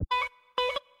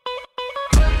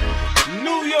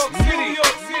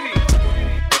York City.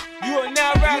 You are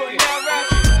now rocking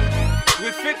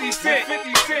with 50 Cent.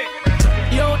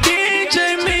 Yo,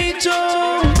 DJ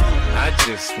Micho. I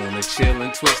just wanna chill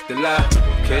and twist the lie.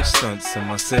 Catch stunts in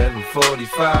my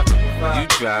 745. You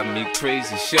drive me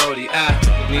crazy, shorty. I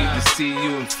need to see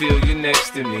you and feel you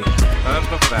next to me. I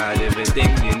provide everything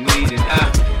you need, and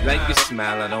I like your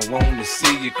smile. I don't wanna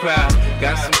see you cry.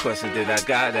 Got some questions that I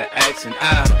gotta ask, and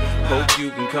I hope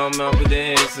you can come up with the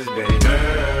answers, baby.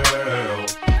 Girl,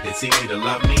 it's easy to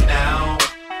love me now.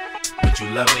 Would you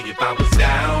love me if I was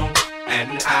down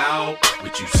and out?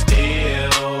 Would you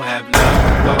still have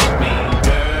love for me,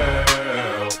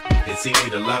 girl? It's easy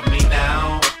to love me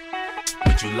now.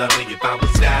 Would you love me if I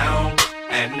was down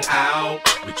and out?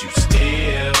 Would you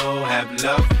still have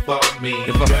love for me,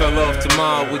 If I fell off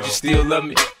tomorrow, would you still love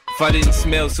me? If I didn't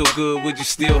smell so good, would you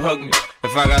still hug me?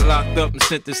 If I got locked up and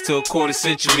sentenced to a quarter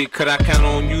century, could I count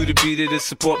on you to be there to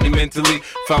support me mentally?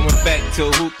 If I went back to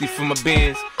a hoopty for my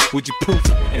bands, would you poof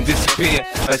and disappear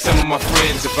like some of my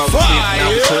friends? If I was sick and I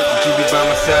was hurt, would you be by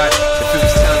my side? If it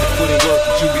was time to put in work,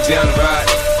 would you be down to ride?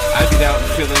 I get out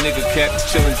and feel a nigga cap,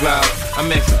 chillin' drive. I'm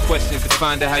asking questions to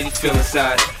find out how you feel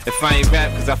inside. If I ain't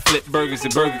rap cause I flip burgers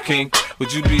at Burger King,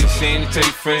 would you be ashamed to tell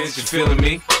your friends that you're feeling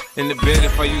me? In the bed,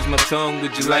 if I use my tongue,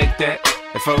 would you like that?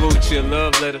 If I wrote you a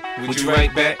love letter, would you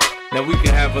write back? Now we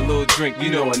can have a little drink, you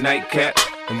know, a nightcap,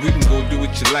 and we can go do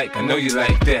what you like. I know you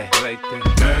like that,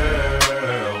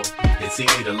 Girl, it's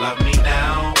easy to love me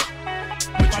now.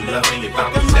 Would you love me if I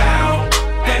was down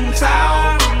and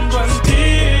out?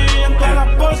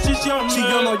 Si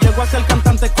yo no llego a ser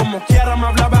cantante como quiera, me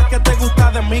hablabas que te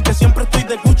gusta de mí, que siempre estoy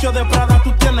de Gucci o de Prada.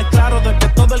 Tú tienes claro de que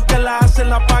todo el que la hace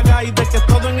la paga y de que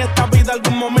todo en esta vida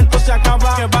algún momento se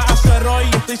acaba. ¿Qué vas a hacer hoy?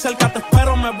 Estoy cerca, te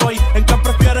espero, me voy. ¿En qué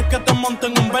prefieres que te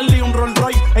monten un Bentley y un Rolls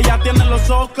Royce? Ella tiene los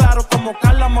ojos claros como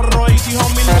Carla Morroy. Dijo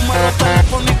mi número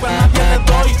telefónico a nadie le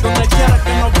doy. Donde quieras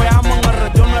que nos veamos en el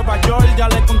radio Nueva York. Ya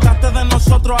le contaste de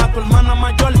nosotros a tu hermana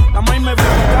mayor. La maíz me vio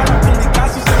cara, aprendí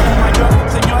casi se desmayó.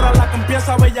 Señora, la que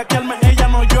empieza a bellaquearme, ella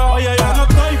no yo. Oye, yo no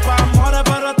estoy pa' amores,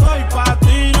 pero estoy pa'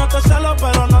 ti. No te celo,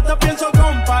 pero no te pienso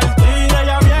compartir.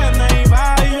 Ella viene y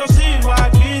va y yo sigo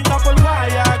aquí. Está por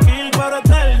Guayaquil, pero es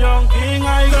del John King.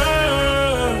 Ay,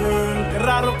 girl, qué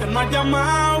raro que no has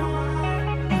llamado.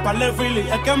 Un par de filis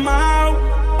he quemado,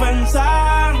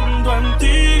 pensando en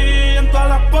ti, en todas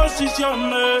las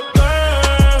posiciones.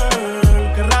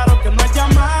 Girl, qué raro que no has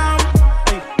llamado.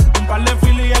 Ey, un par de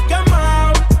filis he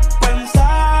quemado,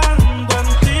 pensando en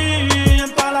ti,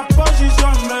 en todas las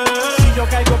posiciones. Si yo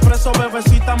caigo preso,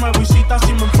 bebecita, me visita.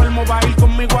 Si me enfermo, va a ir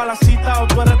conmigo a la cita. O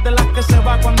tú eres de las que se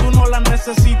va cuando uno la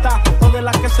necesita, o de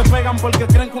las que se pegan porque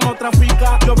creen que uno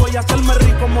trafica. Yo voy a hacerme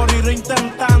rico, moriré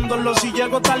intentándolo. Si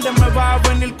llego tarde me va a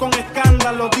venir con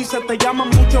escándalo. Dice, te llaman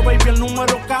mucho, baby, el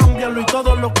número cámbialo. Y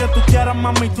todo lo que tú quieras,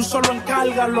 mami, tú solo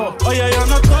encárgalo. Oye, yo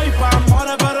no estoy pa'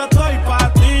 amores, pero estoy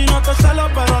pa' ti. No te celo,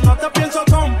 pero no te pienso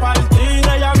compartir.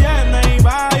 Ella viene y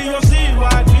va y yo sigo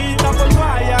aquí. Está por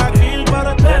Guayaquil,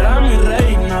 pero era mi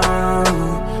reina,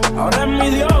 ahora es mi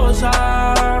diosa.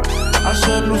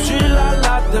 Hace lucir a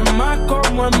las demás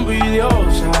como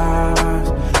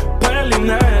envidiosas. Peli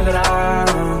negra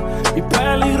y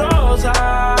peligrosa.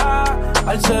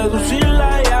 Al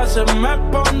seducirla ella se me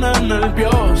pone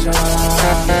nerviosa.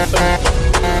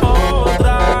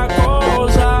 Otra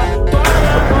cosa, tú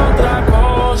eres otra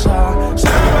cosa.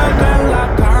 Sabes que en la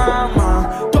cama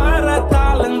tú eres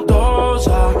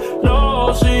talentosa.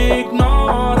 Los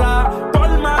ignora por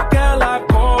más que la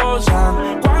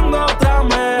acosan. Cuando otra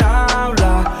me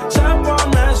habla se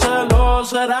pone celosa.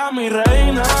 Será mi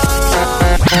reina.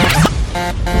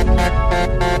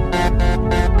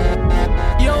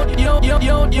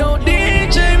 Yo,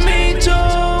 DJ Micho.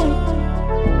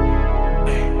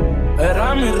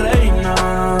 Era mi reina,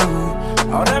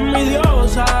 ahora es mi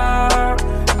diosa.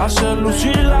 Hace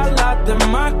lucir a las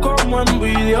demás como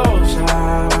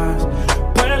envidiosas.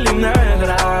 Peli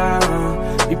negra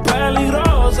y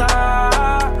peligrosa.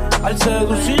 Al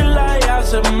seducirla ella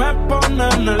se me pone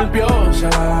nerviosa.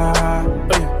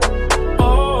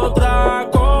 Otra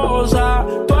cosa,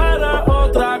 tú eres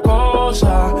otra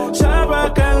cosa. Se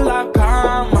ve que en la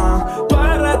cama tú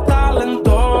eres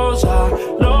talentosa.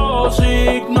 Los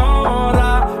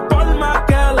ignora por más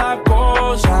que la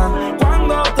acosan.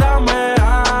 Cuando otra me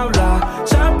habla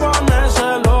se pone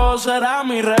celosa. Era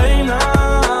mi reina,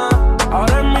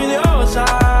 ahora es mi diosa.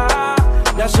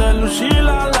 Y hace lucir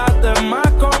a las demás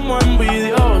como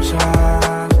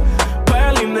envidiosas.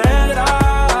 Peli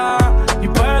negra y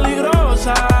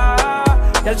peligrosa.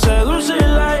 Y al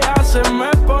seducirla ella se me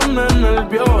pone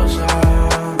nerviosa.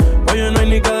 Oye, no hay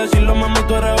ni que decirlo, mami,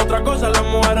 tú eres otra cosa. Las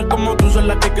mujeres como como tú son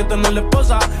las que hay que tener la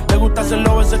esposa. Le gusta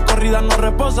hacerlo, veces corrida no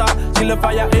reposa. Si le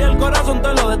falla y el corazón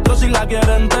te lo destroza. Si la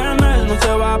quieren tener, no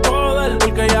se va a poder,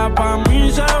 porque ya pa'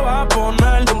 mí se va a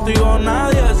poner. Contigo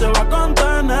nadie se va a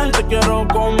contener. Te quiero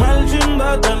comer sin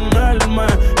detenerme.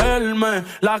 Él me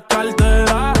la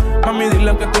cartera. Mami,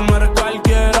 dile que tú no eres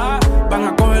cualquiera. Van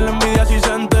a coger la envidia si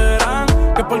se enteran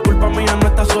que por culpa mía no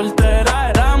está soltera.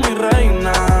 Era mi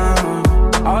reina,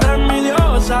 ahora es mi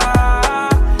diosa.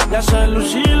 Ya se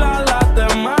lucila las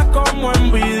demás como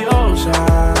envidiosa.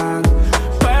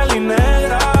 Peli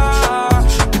negra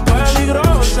y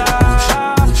peligrosa.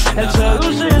 El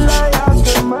seducirla ya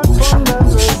que me pone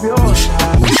nerviosa.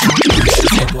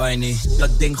 Kijk Whiny,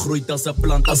 dat ding groeit als een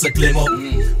plant, als een klim op.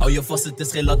 Hou je vast, het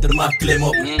is geen ladder, maar klim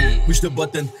op. Push de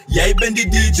button, jij bent die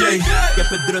DJ. Ik heb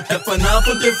het druk, heb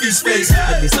vanavond een vies face.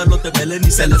 Het is Charlotte, bellen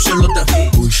niet zelf Charlotte.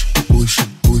 Push, push,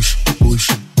 push,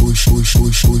 push, push, push,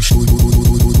 push, push, push,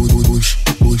 push,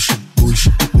 push,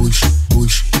 push,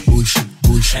 push, push,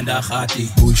 push. En daar gaat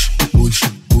ie. Push, push,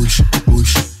 push,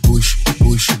 push, push,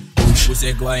 push, push. Push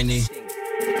ik Whiny.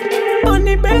 On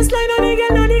the baseline, on the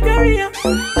girl, on the career.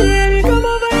 Baby, come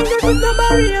over and get with the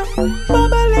barrier.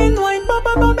 Bubble and wine,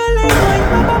 bubble, bubble and wine,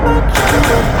 bubble, bubble.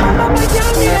 Bubble,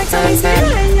 can't be like some say,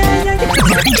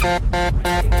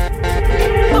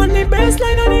 on the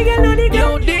baseline, on the girl, on the career. Yo,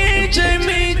 DJ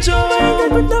Micho.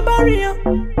 Get with the barrier.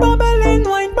 Bubble and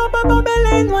wine, bubble, bubble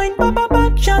and wine, bubble,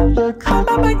 back shot.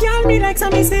 Bubble, can't be like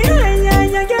some say,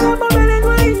 get a bubble and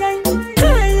wine,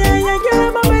 get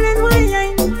a bubble and wine.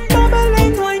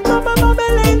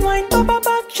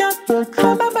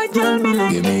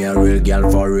 Give me a real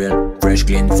girl for real, fresh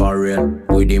clean for real.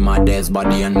 With him my desk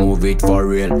body and move it for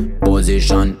real.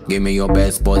 Position, give me your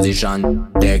best position.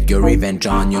 Take your revenge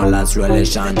on your last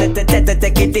relation.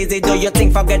 Take it easy, do you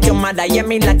think forget your mother? Yeah,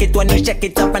 me like it when you shake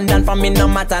it up and down for me no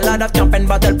matter. Lot of jumping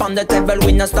bottle on the table,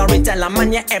 we no storyteller.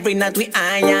 Man, yeah, every night we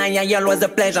you always a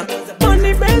pleasure. On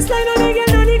the baseline, on the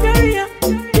girl, on the career.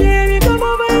 Baby, come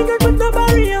over and get with the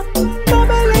barrier.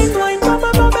 Bubble and wine,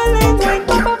 bubble, bubble and wine,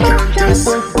 bubble, bubble.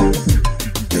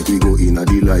 Make we go in a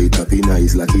delight, happy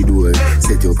nice lucky door.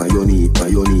 Set you for your need,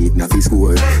 naffy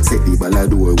score. Set the ball a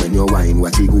door when you wine,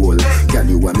 watch it goal. Girl,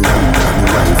 you want me queen, want me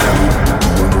wife, want me.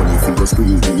 Your money for your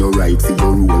spree, for your right, for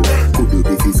your rule. Could do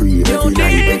it for free, every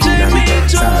night, every night.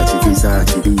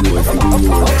 Sachi, the old, for the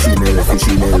old.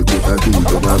 Chanel, put a two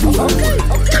to a bowl.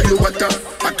 Tell you what,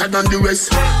 better than the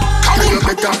rest. Tell you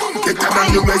better than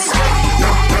the rest.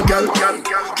 No girl,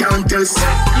 can't test.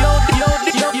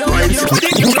 Wine for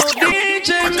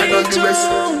DJ Micho.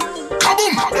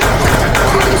 Kaboom!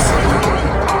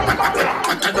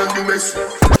 Better than the rest.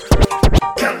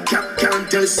 Can't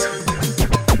test.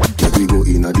 Make we go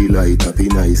in a delight, happy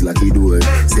nice lucky door.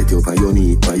 Set you for your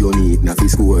need, naffy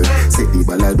score. Set the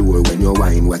ball a door when you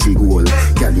wine, watch it goal.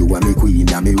 Girl, you want me queen,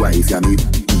 and me wife, yeah me.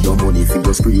 Your money for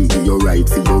your spree, for your right,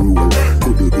 for your rule.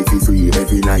 Could do it for free,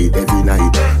 every night.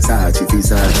 Sachi, the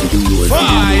old, for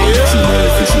the old.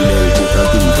 Chanel, put a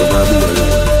two to a bowl.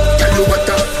 Tell you what,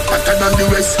 better than the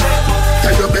rest.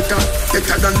 Tell you better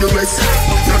than the rest.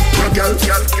 No girl,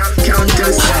 can't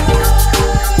test.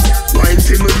 Wine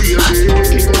for me, baby.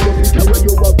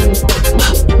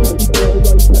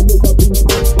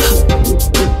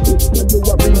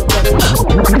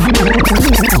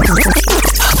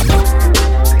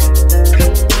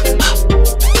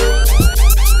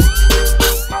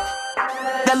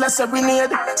 Girl, I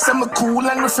serenade, some cool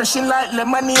and refreshing like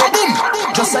lemonade.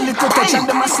 Just a little touch and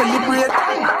them a celebrate.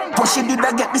 But she did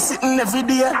I get this sitting every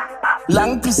day.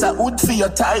 Long piece of wood for your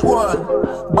tight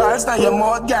wall. Bars now your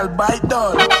mouth, girl, bite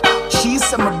down. She's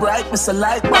some bright, miss a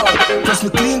light bulb. Plus me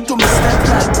clean to me step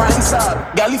like pine salt.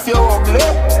 Girl, if you're ugly,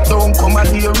 don't come a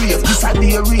day rave. This a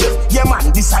day rave. Yeah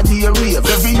man, this a day rave.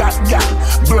 Every hot girl,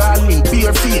 brawling,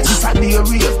 bare face. This a day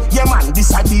rave. Yeah man,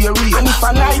 this a day rave. And if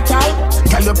a night time,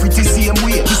 girl, you're pretty same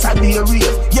way. This a day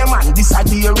rave. Yeah man, this a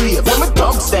day rave. When my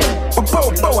dogs then, we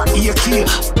power ear kill.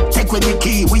 Take with the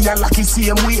key, we are lucky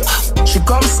same way. She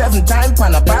comes 7 times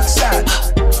on a back shot.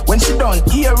 When she done,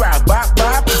 hear her back.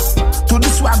 To the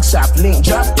swag shop, link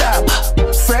drop top.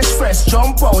 Fresh,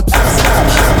 jump out, stop.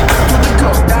 To the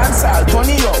club, dance all, turn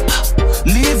it up.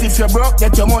 Leave if you're broke,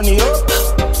 get your money up.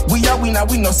 We are winner,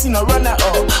 we no see no runner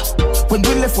up. When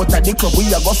we left out of the club,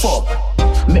 we are go for.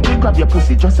 Make me grab your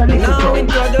pussy, just a little Now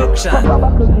introduction.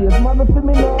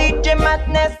 DJ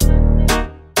Madness.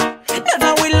 That's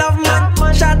how we love man.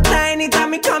 Shot tiny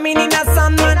time me coming in a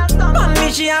sun man. Bun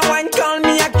me she a wine, call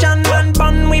me action man.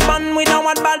 Bun we don't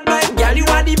want bad boy. Girl you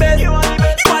are the best. You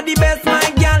are the best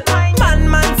my girl.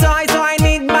 Man so I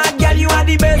need bad girl. You are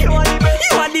the best. You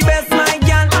are the best my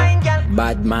girl.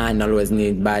 Bad man always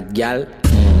need bad girl.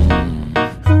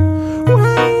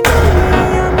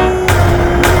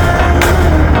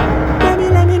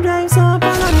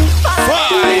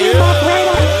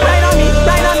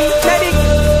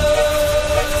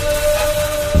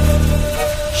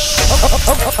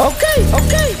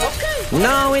 Okay.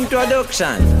 Now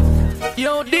introduction.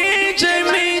 Yo, DJ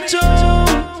Micho.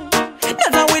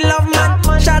 That's how we love man.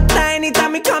 Shot tiny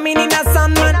time me coming in a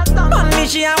sun man. Bun me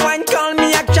she a wine call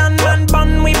me action man.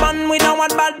 Bun we don't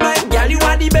want bad boy. Girl you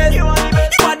are the best. You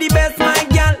are the best my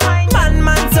girl.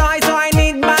 Man so I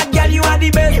need bad girl. You are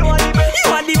the best. You are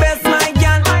the best my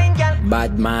girl.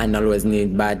 Bad man always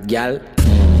need bad girl.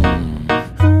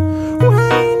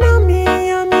 Wine on me,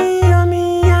 I'm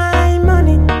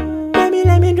money. Baby,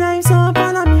 let me drive so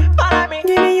follow me.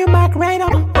 Give me your back, ride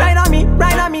on me.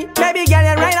 Baby girl,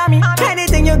 you ride on me.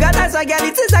 Anything you got, that's why girl,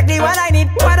 it's exactly what I need.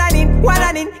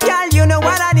 Girl, you know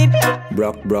what I need.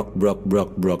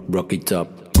 Broke it up.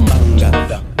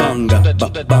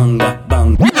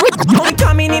 Bang. We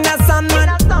coming in a sun man.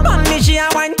 Bun me she a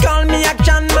wine call me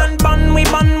action man. Bun we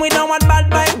don't want bad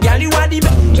boy. Girl, you are the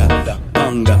best.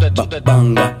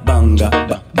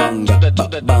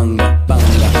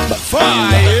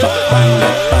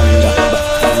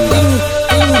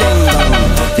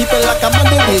 People like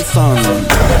Amanda Wilson.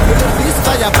 This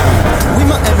fire bang. Oui,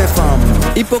 ma MFM.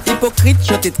 Hypocrite,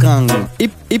 je t'étrangle.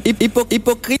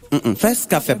 Hypocrite. Fais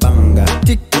café banga.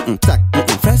 Tic, tac.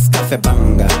 Fais café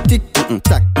banga. Tic,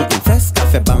 tac. Fais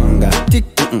café banga. Tic,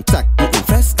 tac.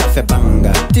 Fais café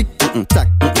banga. Tic, tac.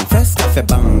 Fais café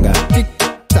banga. Tic,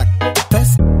 tac.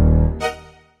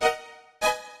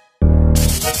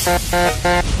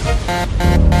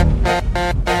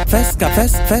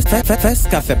 Fais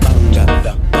café banga.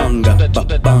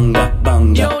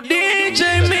 Yo, DJ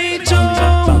Micho.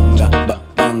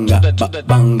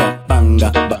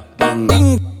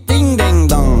 Ding ding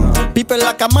dong. People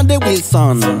like Amanda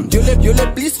Wilson. You le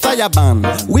please fire ban.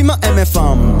 Oui ma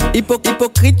MFM.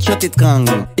 Hypocrite, je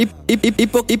t'étrangle.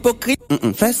 Hypocrite.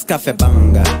 Fais café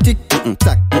banga. Tic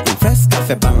tac. Fais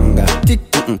café banga. Tic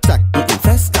tac.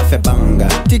 Fais café banga.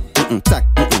 Tic tac.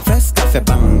 Fais café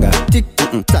banga. Tic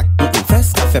tac.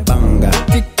 Fais café banga.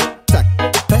 Tic tac.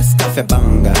 Fais café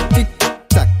banga. Tic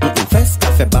tac. Fais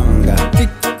café banga. Tic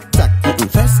tac.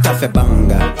 Fais café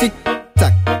banga. Tic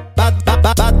tac.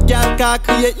 Bad gal ka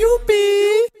kriye youpi.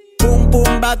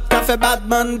 Boom bad café bad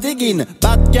man digging.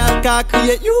 Bad gal ka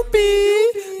kriye youpi.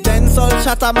 Dancehall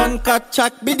chataman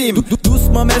kachak bidim.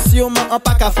 Doucement messieurs man en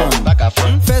pack a fun.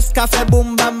 Fes café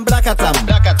boom bam blakatam.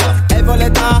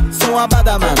 Evoleta son a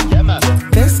badaman.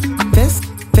 Fes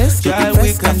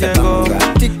café banga.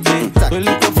 Tic tac. Estoy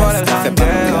listo para el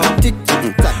jangueo. Tic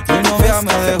tac. Mi novia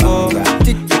me dejó.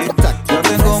 Tic tac. Ya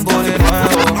tengo un body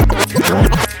nuevo.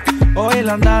 Hoy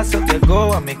la anda se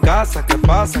llegó a mi casa. ¿Qué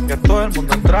pasa? Que todo el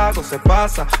mundo en trago se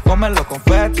pasa. Comen los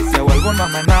confetis, se vuelve una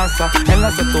amenaza.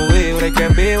 Enlace tu vibra y que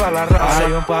viva la raza.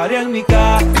 Hay un party en mi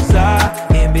casa.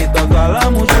 Invito a toda la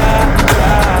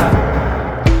muchacha.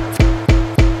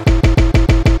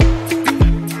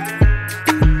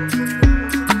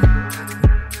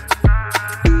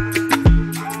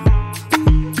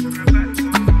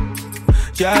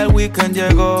 Ya el weekend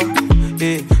llegó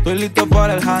y estoy listo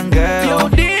para el jangueo. Yo,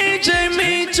 DJ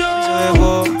Micho.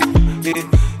 Y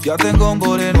ya tengo un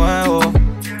body nuevo.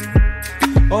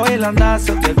 Hoy la anda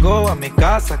se llegó a mi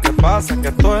casa. ¿Qué pasa?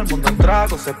 Que todo el mundo en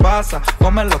trago se pasa.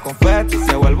 Comen los confetis,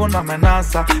 se vuelve una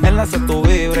amenaza. Enlace tu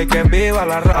vibra y que viva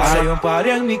la raza. Hay un party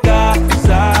en mi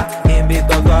casa.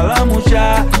 Invito a toda la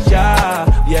muchacha.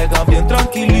 Llegan bien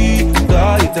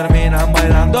tranquilitas y terminan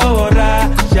bailando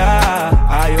borracha.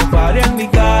 Hay un party en mi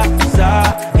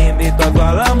casa. Invito a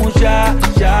toda la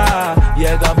muchacha.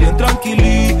 Llegan bien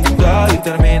tranquilitas y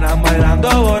terminan bailando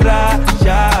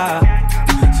borracha.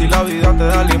 Si la vida te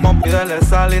da limón, pídele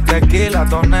sal y tequila.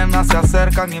 Dos nenas se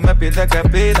acercan y me pide que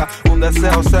pida un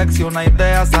deseo sexy, una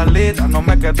idea salida. No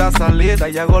me queda salida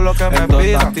y hago lo que me pida.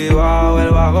 Está activado,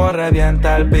 el bajo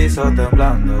revienta el piso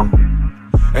temblando.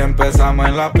 Empezamos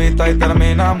en la pista y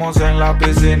terminamos en la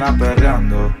piscina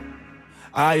perreando.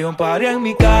 Hay un party en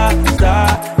mi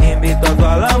casa, invito a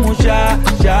toda la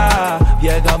muchacha.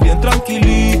 Llegan bien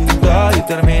tranquilitas y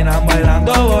terminan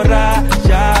bailando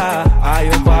borracha. Hay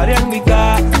un party en mi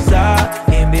casa,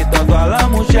 invito a toda la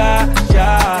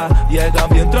muchacha. Llegan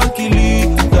bien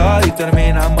tranquilitas y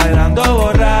terminan bailando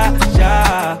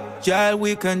borracha. Ya el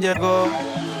weekend llegó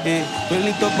y estoy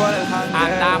listo para el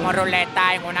jangueo. Andamos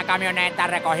ruleta en una camioneta,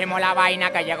 recogimos la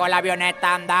vaina que llegó la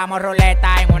avioneta. Andamos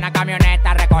ruleta en una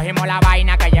camioneta, recogimos la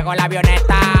vaina que llegó la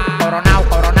avioneta. Coronao,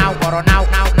 coronao, coronao,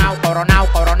 nao, nao, coronao,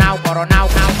 coronao, coronao,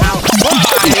 nao, nao.